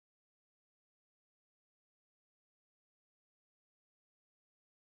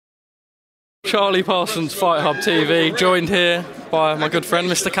Charlie Parsons, Fight Hub TV, joined here by my good friend,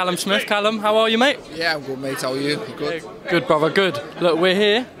 Mr. Callum Smith. Callum, how are you, mate? Yeah, I'm good, mate. How are you? You good? Good, brother, good. Look, we're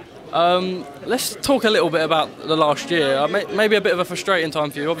here. Let's talk a little bit about the last year. Maybe a bit of a frustrating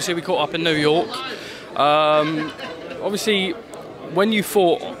time for you. Obviously, we caught up in New York. Obviously, when you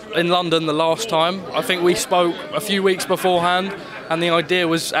fought in London the last time, I think we spoke a few weeks beforehand, and the idea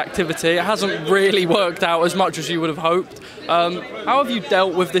was activity. It hasn't really worked out as much as you would have hoped. How have you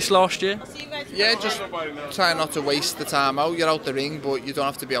dealt with this last year? Yeah, just try not to waste the time out. You're out the ring, but you don't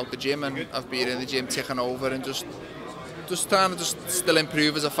have to be out the gym, and I've been in the gym ticking over and just trying to still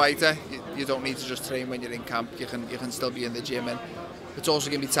improve as a fighter. You don't need to just train when you're in camp. You can still be in the gym, and it's also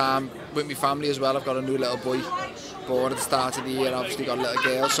giving me time with my family as well. I've got a new little boy born at the start of the year. Obviously got a little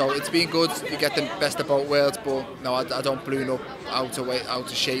girl, so it's been good. You get the best of both worlds, but no, I don't balloon up out of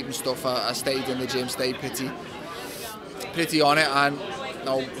shape and stuff. I stayed in the gym, stayed pretty on it, and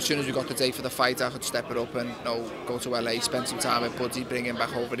no, as soon as we got the day for the fight, I could step it up and go to LA, spend some time with Buddy, bring him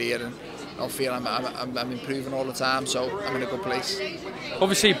back over here, and I feel I'm improving all the time, so I'm in a good place.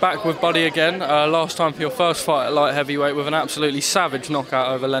 Obviously back with Buddy again, last time for your first fight at light heavyweight with an absolutely savage knockout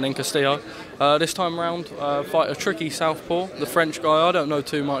over Lenin Castillo. This time round, fight a tricky southpaw, the French guy. I don't know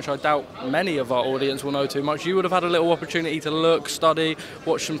too much. I doubt many of our audience will know too much. You would have had a little opportunity to look, study,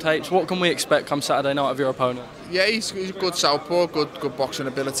 watch some tapes. What can we expect come Saturday night of your opponent? Yeah, he's a good southpaw, good boxing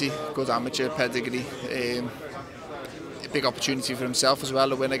ability, good amateur pedigree. A big opportunity for himself as well.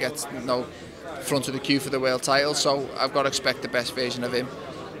 The winner gets front of the queue for the world title, so I've got to expect the best version of him.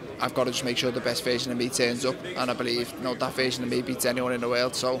 I've got to just make sure the best version of me turns up, and I believe that version of me beats anyone in the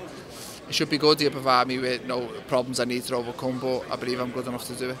world. So it should be good. He'll provide me with problems I need to overcome, but I believe I'm good enough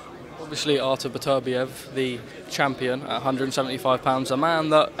to do it. Obviously, Artur Beterbiev, the champion at 175 pounds, a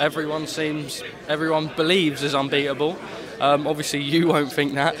man that everyone believes is unbeatable. Obviously, you won't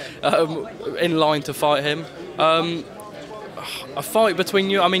think that. In line to fight him. A fight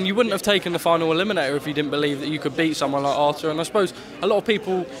between you, I mean, you wouldn't have taken the final eliminator if you didn't believe that you could beat someone like Artur, and I suppose a lot of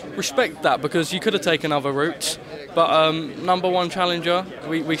people respect that because you could have taken other routes, but #1 challenger,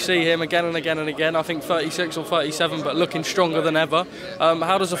 we see him again and again and again. I think 36 or 37, but looking stronger than ever.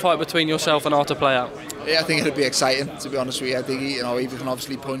 How does a fight between yourself and Artur play out? Yeah, I think it'll be exciting, to be honest with you. I think he can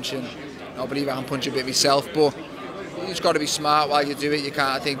obviously punch, and I believe I can punch a bit myself, but you just got to be smart while you do it. You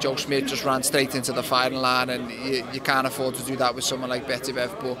can't. I think Joe Schmidt just ran straight into the firing line, and you can't afford to do that with someone like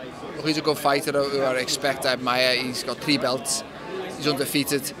Beterbiev. But look, he's a good fighter who I respect, I admire. He's got 3 belts. He's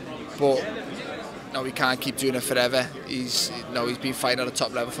undefeated, but no, he can't keep doing it forever. He's been fighting at a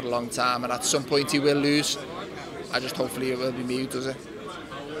top level for a long time, and at some point he will lose. Hopefully it will be me who does it.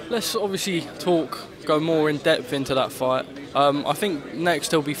 Let's obviously go more in depth into that fight. I think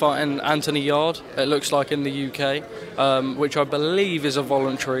next he'll be fighting Anthony Yard, it looks like, in the UK, which I believe is a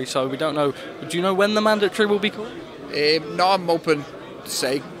voluntary, so we don't know. Do you know when the mandatory will be called? No, I'm open to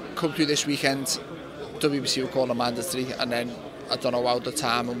say, come through this weekend, WBC will call a mandatory, and then I don't know how the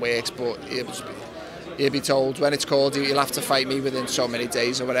timing works, but he'll be told when it's called. He'll have to fight me within so many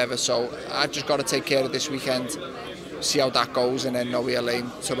days or whatever, so I just got to take care of this weekend, see how that goes, and then we'll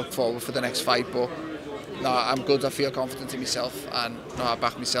aim to look forward for the next fight. But no, I'm good. I feel confident in myself, and I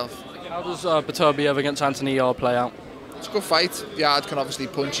back myself. How does Beterbiev against Anthony Yard play out? It's a good fight. Yard can obviously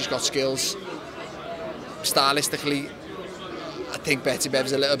punch. He's got skills. Stylistically, I think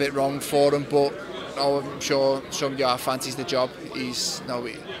Beterbiev's a little bit wrong for him, but I'm sure some Yard fancies the job. He's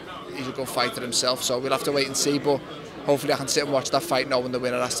a good fighter himself, so we'll have to wait and see. But hopefully I can sit and watch that fight knowing the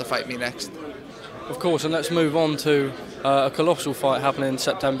winner has to fight me next. Of course, and let's move on to a colossal fight happening in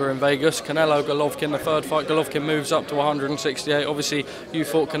September in Vegas. Canelo, Golovkin, the third fight. Golovkin moves up to 168. Obviously, you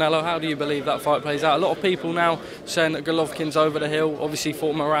fought Canelo. How do you believe that fight plays out? A lot of people now saying that Golovkin's over the hill. Obviously,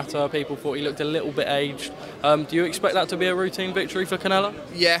 fought Murata. People thought he looked a little bit aged. Do you expect that to be a routine victory for Canelo?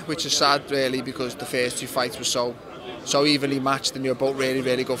 Yeah, which is sad, really, because the first 2 fights were so evenly matched, and you're both really,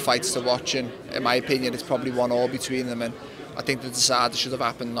 really good fights to watch. And in my opinion, it's probably 1-1 between them. And I think the decider should have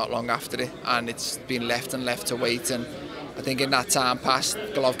happened not long after it, and it's been left to wait. And I think in that time past,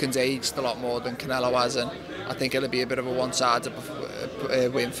 Golovkin's aged a lot more than Canelo has, and I think it'll be a bit of a one-sided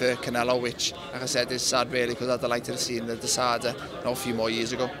win for Canelo, which, like I said, is sad really, because I'd like to have seen the decider a few more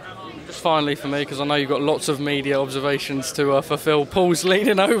years ago. Just finally for me, because I know you've got lots of media observations to fulfil. Paul's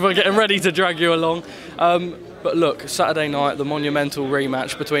leaning over, getting ready to drag you along. But look, Saturday night, the monumental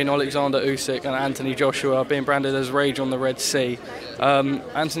rematch between Alexander Usyk and Anthony Joshua, being branded as Rage on the Red Sea.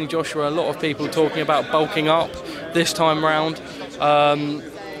 Anthony Joshua, a lot of people talking about bulking up this time round.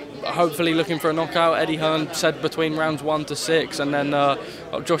 Hopefully looking for a knockout. Eddie Hearn said between rounds 1 to 6, and then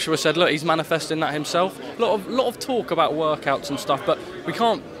Joshua said, look, he's manifesting that himself. A lot of talk about workouts and stuff, but we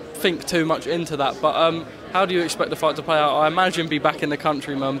can't think too much into that. But how do you expect the fight to play out? I imagine be back in the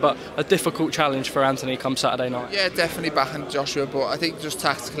countryman, but a difficult challenge for Anthony come Saturday night. Yeah, definitely back in Joshua, but I think just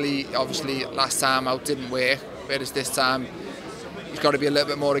tactically, obviously last time out didn't work, whereas this time he's got to be a little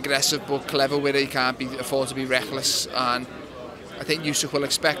bit more aggressive but clever with it. He can't afford to be reckless, and I think Usyk will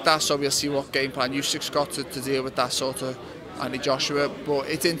expect that, so we'll see what game plan Usyk's got to deal with that sort of Andy Joshua. But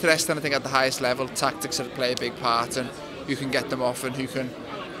it's interesting, I think, at the highest level, tactics play a big part, and who can get them off and who can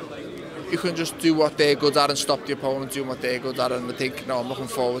just do what they're good at and stop the opponent doing what they're good at. And I think, I'm looking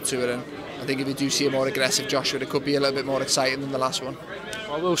forward to it, and I think if you do see a more aggressive Joshua, it could be a little bit more exciting than the last one.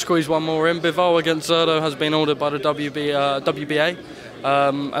 I will squeeze one more in. Bivol against Zerdo has been ordered by the WBA.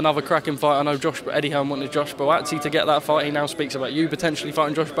 Another cracking fight. I know Eddie Hearn wanted Josh Boatty to get that fight. He now speaks about you potentially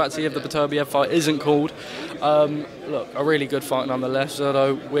fighting Josh Boatty if the Beterbiev fight isn't called. Look, a really good fight nonetheless.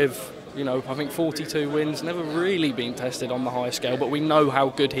 Zerdo with, I think 42 wins, never really been tested on the high scale, but we know how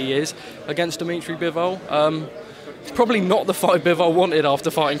good he is against Dimitri Bivol. Probably not the fight Bivol wanted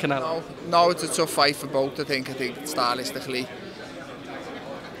after fighting Canelo. No, it's a tough fight for both. I think stylistically,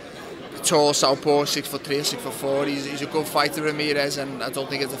 tall southpaw, 6'3", 6'4". He's a good fighter, Ramirez, and I don't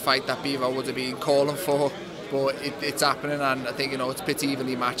think it's a fight that Bivol would have been calling for, but it's happening, and I think it's a bit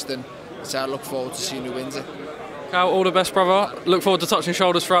evenly matched, and so I look forward to seeing who wins it. Cal, all the best, brother. Look forward to touching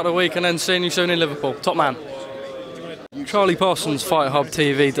shoulders throughout the week and then seeing you soon in Liverpool. Top man. Charlie Parsons, Fight Hub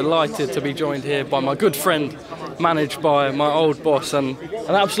TV, delighted to be joined here by my good friend, managed by my old boss and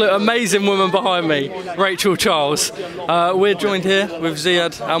an absolute amazing woman behind me, Rachel Charles. We're joined here with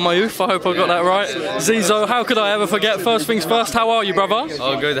Ziad Al-Mayouf, I hope I got that right. Zizo, how could I ever forget? First things first, how are you, brother?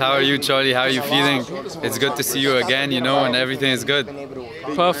 All good, how are you, Charlie? How are you feeling? It's good to see you again, and everything is good.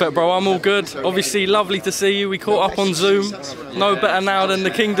 Perfect, bro, I'm all good. Obviously, lovely to see you. We caught up on Zoom. No better now than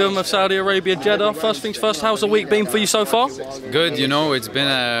the Kingdom of Saudi Arabia, Jeddah. First things first, how's the week been for you so far? Good, it's been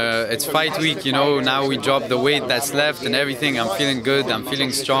it's fight week, now we dropped the weight that's left and everything. I'm feeling good, I'm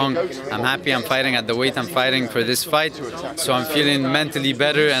feeling strong, I'm happy I'm fighting at the weight I'm fighting for this fight. So I'm feeling mentally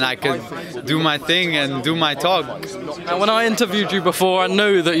better and I could do my thing and do my talk. And when I interviewed you before, I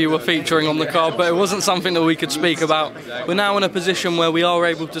knew that you were featuring on the card, but it wasn't something that we could speak about. We're now in a position where we are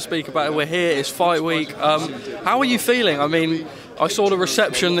able to speak about it. We're here, it's fight week. How are you feeling? I mean, I saw the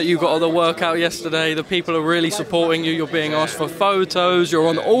reception that you got at the workout yesterday. The people are really supporting you. You're being asked for photos. You're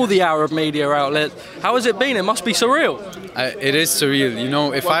on all the Arab media outlets. How has it been? It must be surreal. It is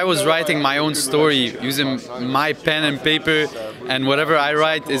surreal. If I was writing my own story using my pen and paper and whatever I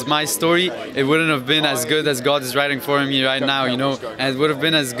write is my story, it wouldn't have been as good as God is writing for me right now, and it would have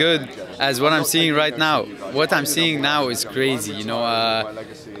been as good as what I'm seeing right now. What I'm seeing now is crazy,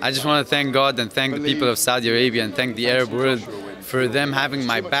 I just want to thank God and thank the people of Saudi Arabia and thank the Arab world for them having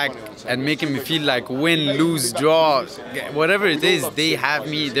my back and making me feel like win, lose, draw, whatever it is, they have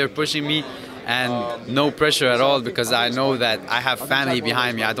me, they're pushing me, and no pressure at all because I know that I have family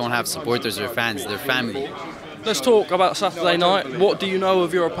behind me. I don't have supporters or fans, they're family. Let's talk about Saturday night. What do you know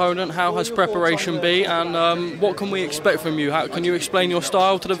of your opponent? How has preparation been? And what can we expect from you? How can you explain your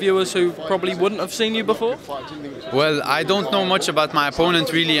style to the viewers who probably wouldn't have seen you before? Well, I don't know much about my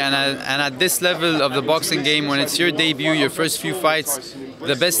opponent really, and at this level of the boxing game, when it's your debut, your first few fights,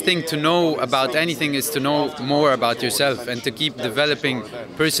 the best thing to know about anything is to know more about yourself and to keep developing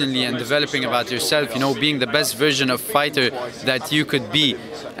personally and developing about yourself, being the best version of fighter that you could be.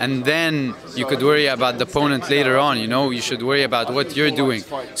 And then you could worry about the opponent later on, you should worry about what you're doing.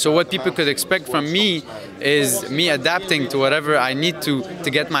 So what people could expect from me is me adapting to whatever I need to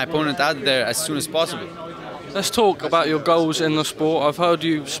get my opponent out there as soon as possible. Let's talk about your goals in the sport. I've heard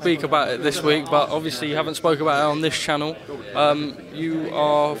you speak about it this week, but obviously you haven't spoken about it on this channel. You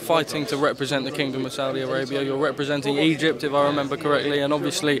are fighting to represent the Kingdom of Saudi Arabia. You're representing Egypt, if I remember correctly, and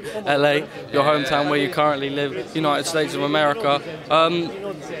obviously LA, your hometown where you currently live, United States of America.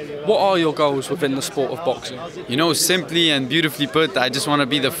 What are your goals within the sport of boxing? Simply and beautifully put, I just want to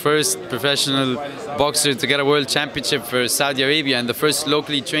be the first professional boxer to get a world championship for Saudi Arabia and the first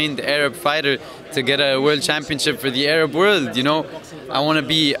locally trained Arab fighter to get a world championship for the Arab world, I want to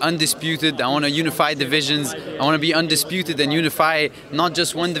be undisputed, I want to unify divisions, I want to be undisputed and unify not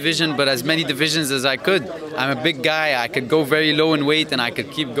just one division but as many divisions as I could. I'm a big guy, I could go very low in weight and I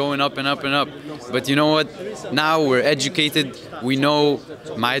could keep going up and up and up. But you know what, now we're educated, we know.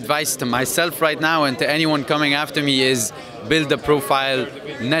 My advice to myself right now and to anyone coming after me is build a profile,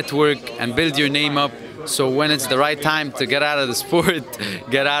 network and build your name up. So when it's the right time to get out of the sport,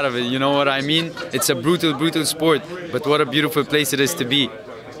 get out of it, you know what I mean? It's a brutal, brutal sport, but what a beautiful place it is to be.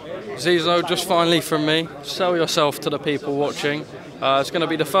 Zizo, just finally from me, sell yourself to the people watching. It's going to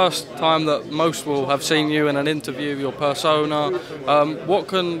be the first time that most will have seen you in an interview, your persona. What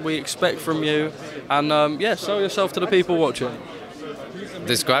can we expect from you? And yeah, show yourself to the people watching.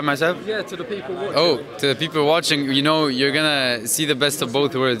 Describe myself? Yeah, to the people watching. Oh, to the people watching, you know, you're gonna see the best of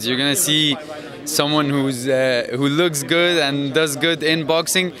both worlds. You're gonna see someone who looks good and does good in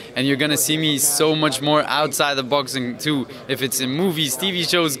boxing, and you're gonna see me so much more outside of boxing too. If it's in movies, TV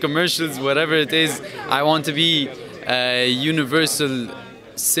shows, commercials, whatever it is, I want to be a universal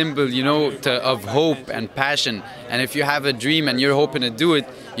symbol, you know, of hope and passion. And if you have a dream and you're hoping to do it,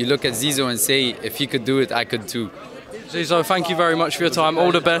 you look at Zizo and say, if he could do it, I could too. Zizo, thank you very much for your time.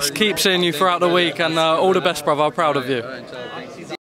 All the best. Keep seeing you throughout the week, and all the best, brother. I'm proud of you.